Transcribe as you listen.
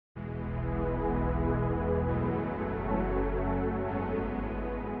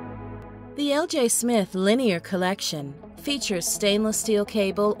The L.J. Smith Linear Collection features stainless steel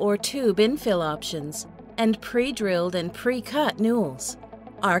cable or tube infill options and pre-drilled and pre-cut newels.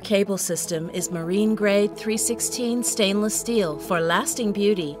 Our cable system is marine-grade 316 stainless steel for lasting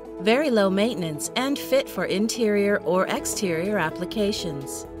beauty, very low maintenance, and fit for interior or exterior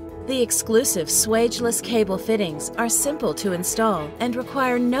applications. The exclusive swageless cable fittings are simple to install and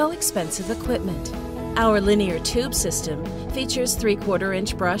require no expensive equipment. Our linear tube system features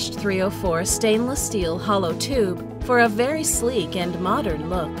 3/4-inch brushed 304 stainless steel hollow tube for a very sleek and modern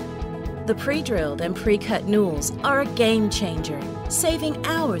look. The pre-drilled and pre-cut newels are a game changer, saving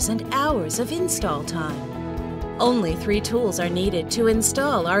hours and hours of install time. Only 3 tools are needed to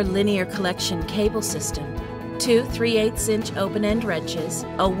install our linear collection cable system: 2 3/8-inch open-end wrenches,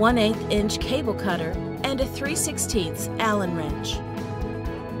 a 1/8-inch cable cutter, and a 3/16 Allen wrench.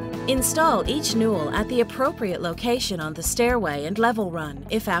 Install each newel at the appropriate location on the stairway and level run,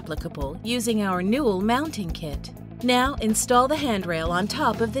 if applicable, using our newel mounting kit. Now install the handrail on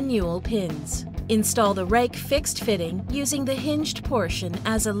top of the newel pins. Install the rake fixed fitting using the hinged portion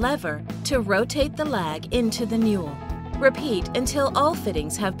as a lever to rotate the lag into the newel. Repeat until all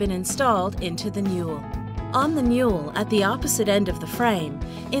fittings have been installed into the newel. On the newel at the opposite end of the frame,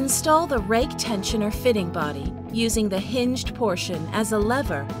 install the rake tensioner fitting body using the hinged portion as a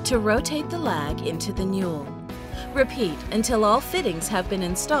lever to rotate the lag into the newel. Repeat until all fittings have been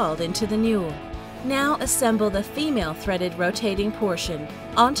installed into the newel. Now assemble the female threaded rotating portion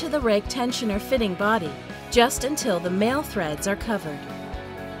onto the rake tensioner fitting body just until the male threads are covered.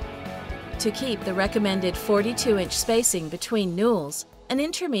 To keep the recommended 42-inch spacing between newels, an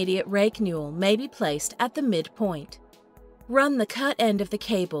intermediate rake newel may be placed at the midpoint. Run the cut end of the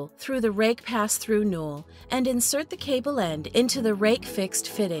cable through the rake pass-through newel and insert the cable end into the rake fixed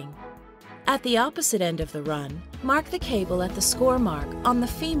fitting. At the opposite end of the run, mark the cable at the score mark on the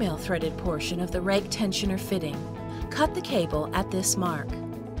female threaded portion of the rake tensioner fitting. Cut the cable at this mark.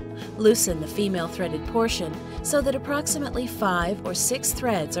 Loosen the female threaded portion so that approximately 5 or 6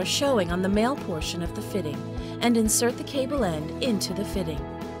 threads are showing on the male portion of the fitting, and insert the cable end into the fitting.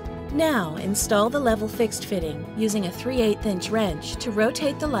 Now install the level fixed fitting using a 3/8-inch wrench to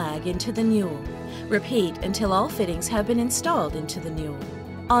rotate the lag into the newel. Repeat until all fittings have been installed into the newel.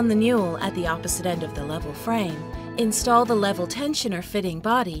 On the newel at the opposite end of the level frame, install the level tensioner fitting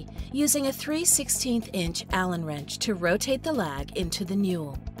body using a 3/16-inch Allen wrench to rotate the lag into the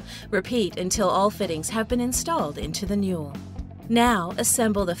newel. Repeat until all fittings have been installed into the newel. Now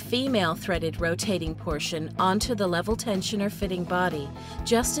assemble the female threaded rotating portion onto the level tensioner fitting body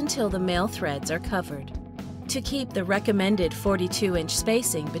just until the male threads are covered. To keep the recommended 42-inch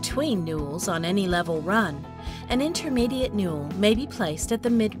spacing between newels on any level run, an intermediate newel may be placed at the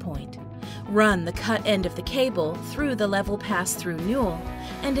midpoint. Run the cut end of the cable through the level pass-through newel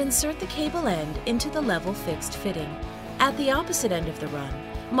and insert the cable end into the level fixed fitting. At the opposite end of the run,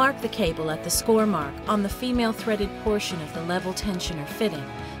 mark the cable at the score mark on the female threaded portion of the level tensioner fitting.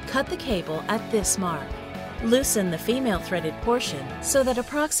 Cut the cable at this mark. Loosen the female threaded portion so that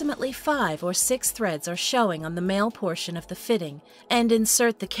approximately 5 or 6 threads are showing on the male portion of the fitting, and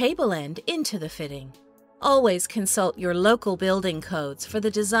insert the cable end into the fitting. Always consult your local building codes for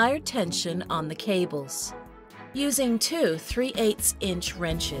the desired tension on the cables. Using 2 3/8-inch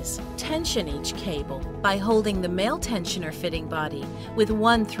wrenches, tension each cable by holding the male tensioner fitting body with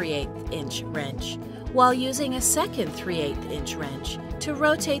 1 3/8-inch wrench, while using a second 3/8-inch wrench to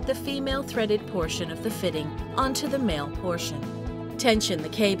rotate the female threaded portion of the fitting onto the male portion. Tension the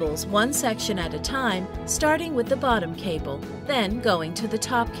cables one section at a time, starting with the bottom cable, then going to the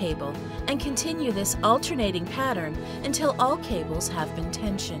top cable, and continue this alternating pattern until all cables have been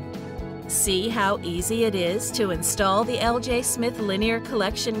tensioned. See how easy it is to install the L.J. Smith Linear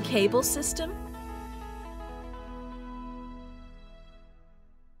Collection cable system?